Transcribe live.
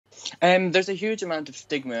There's a huge amount of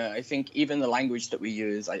stigma. I think even the language that we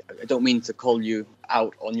use, I don't mean to call you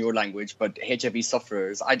out on your language, but HIV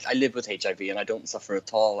sufferers, I live with HIV and I don't suffer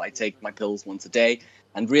at all. I take my pills once a day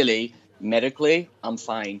and really, medically, I'm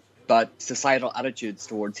fine. But societal attitudes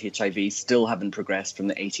towards HIV still haven't progressed from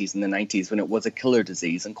the 80s and the 90s when it was a killer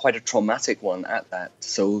disease and quite a traumatic one at that.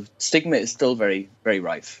 So stigma is still very, very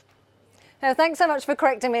rife. No, thanks so much for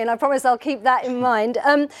correcting me, and I promise I'll keep that in mind.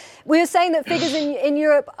 We were saying that figures in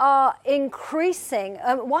Europe are increasing.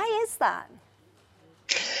 Why is that?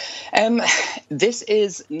 This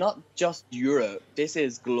is not just Europe, this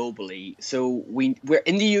is globally. So we're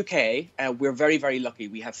in the UK, we're very, very lucky.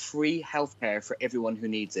 We have free healthcare for everyone who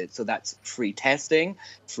needs it. So that's free testing,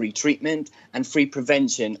 free treatment, and free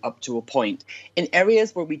prevention up to a point. In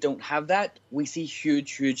areas where we don't have that, we see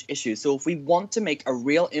huge, huge issues. So if we want to make a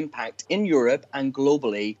real impact in Europe and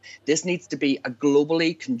globally, this needs to be a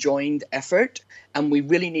globally conjoined effort. And we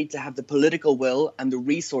really need to have the political will and the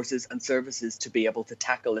resources and services to be able to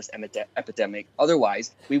tackle this epidemic.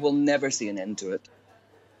 Otherwise, we will never see an end to it.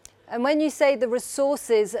 And when you say the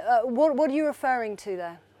resources, what are you referring to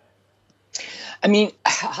there? I mean,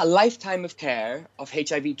 a lifetime of care of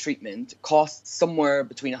HIV treatment costs somewhere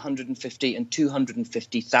between 150 and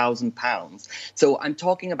 250,000 pounds. So I'm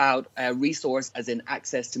talking about a resource as in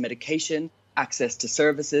access to medication, access to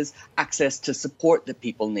services, access to support that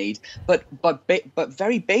people need. But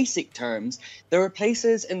very basic terms, there are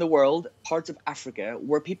places in the world, parts of Africa,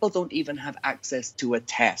 where people don't even have access to a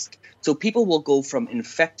test. So people will go from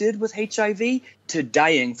infected with HIV to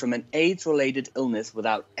dying from an AIDS-related illness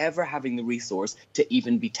without ever having the resource to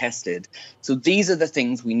even be tested. So these are the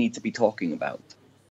things we need to be talking about.